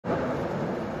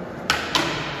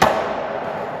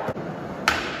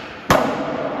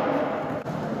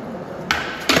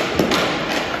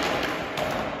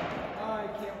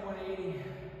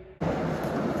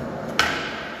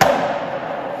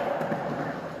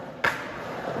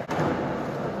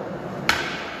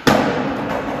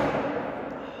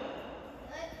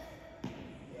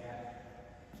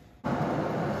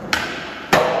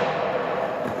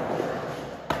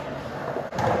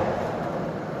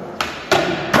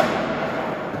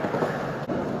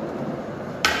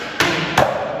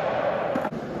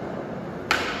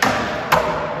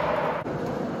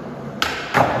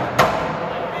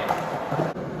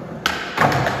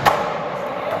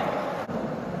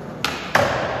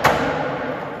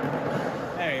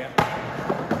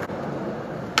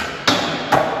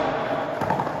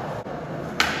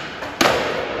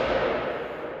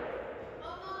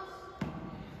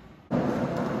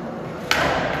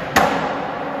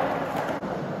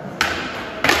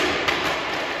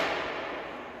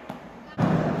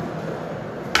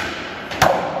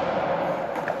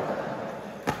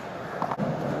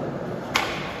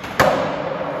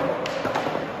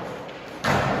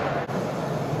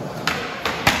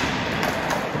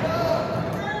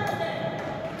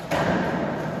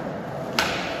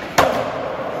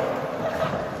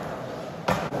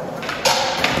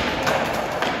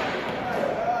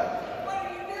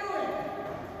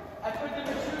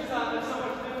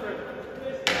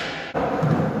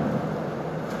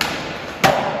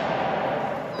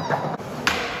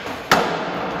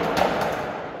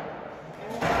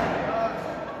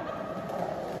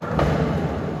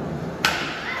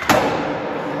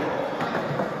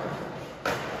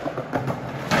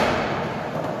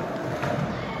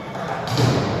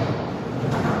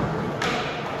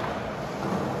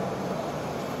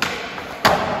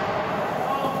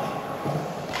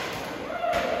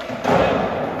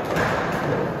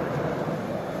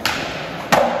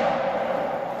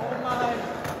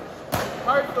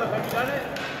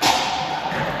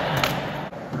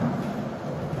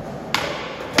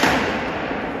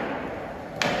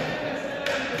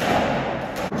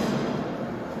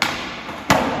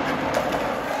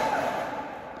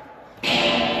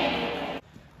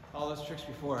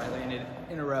before I landed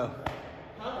in a row.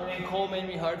 And then Cole made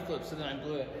me hard flip, so then I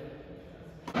blew it.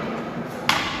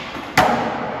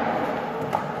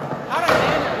 How'd I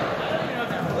land it? I don't even know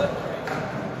if I flipped right.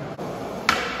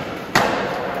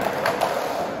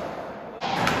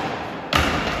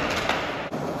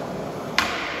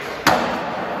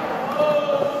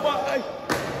 Oh my!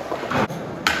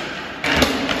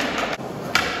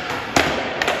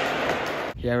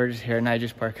 Yeah, we're just here at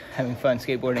Nyjah Park having fun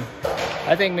skateboarding.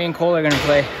 I think me and Cole are gonna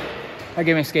play a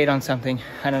game of skate on something.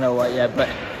 I don't know what yet, but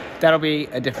that'll be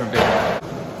a different video.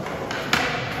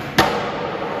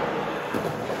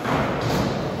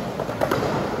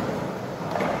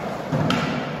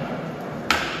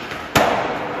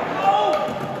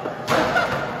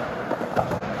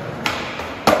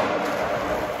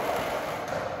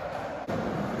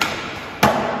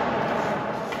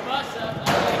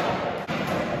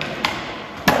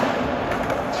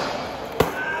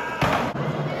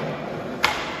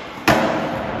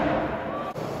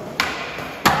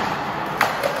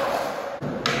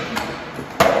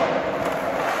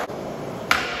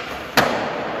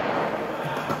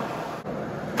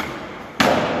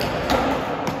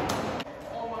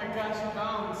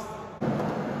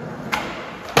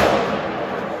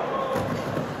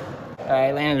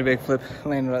 I landed a big flip,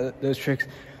 landed those tricks.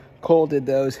 Cole did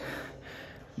those.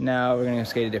 Now we're gonna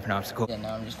skate a different obstacle. Yeah,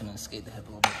 now I'm just gonna skate the hip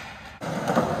a little bit.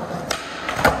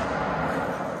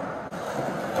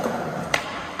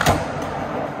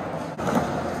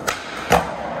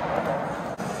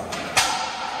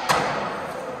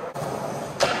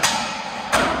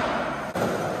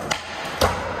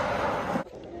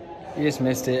 You just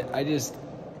missed it. I just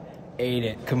ate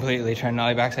it completely trying to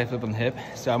nollie backside flip on the hip.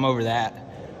 So I'm over that.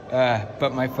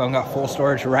 But my phone got full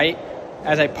storage right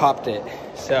as I popped it.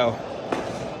 So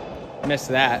missed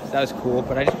that. That was cool,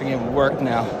 but I just began to work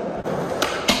now.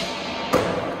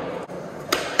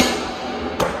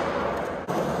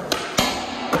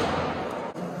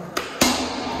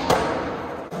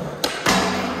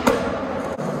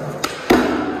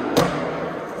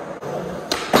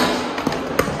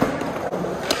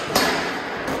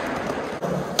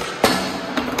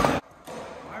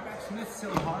 So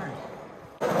hard.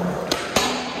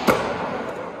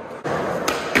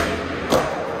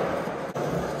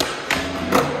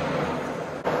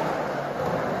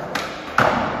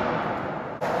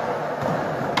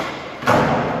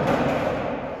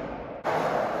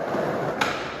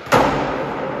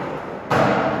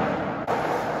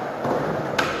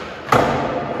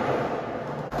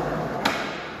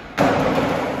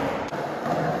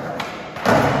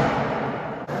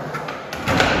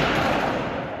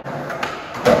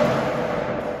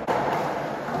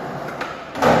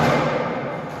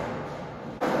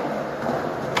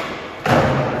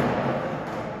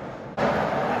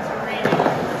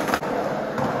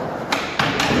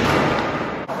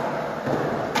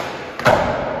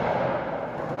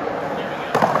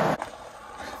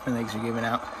 My legs are giving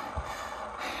out.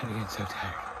 I'm getting so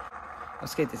tired. I'll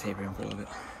skate the tape room for a little bit.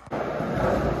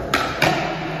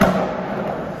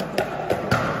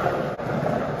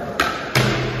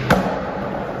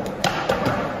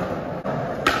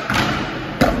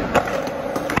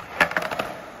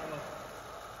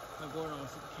 My board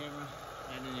almost hit the camera.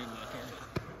 I didn't even look at it.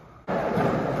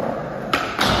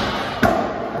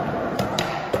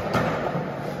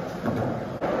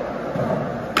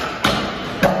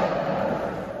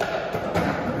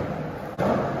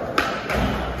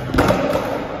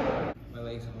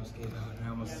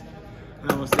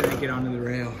 I almost didn't get onto the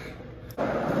rail.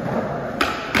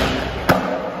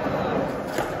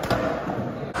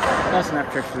 That's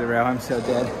enough tricks for the rail. I'm so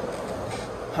dead.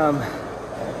 I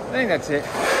think that's it.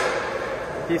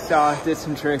 He saw, did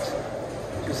some tricks.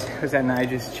 Just was at night,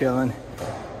 just chilling,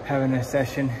 having a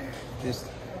session, just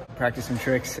practice some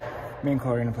tricks. Me and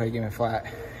Cole are gonna play a game of flat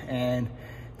and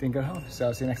then go home. So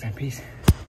I'll see you next time. Peace.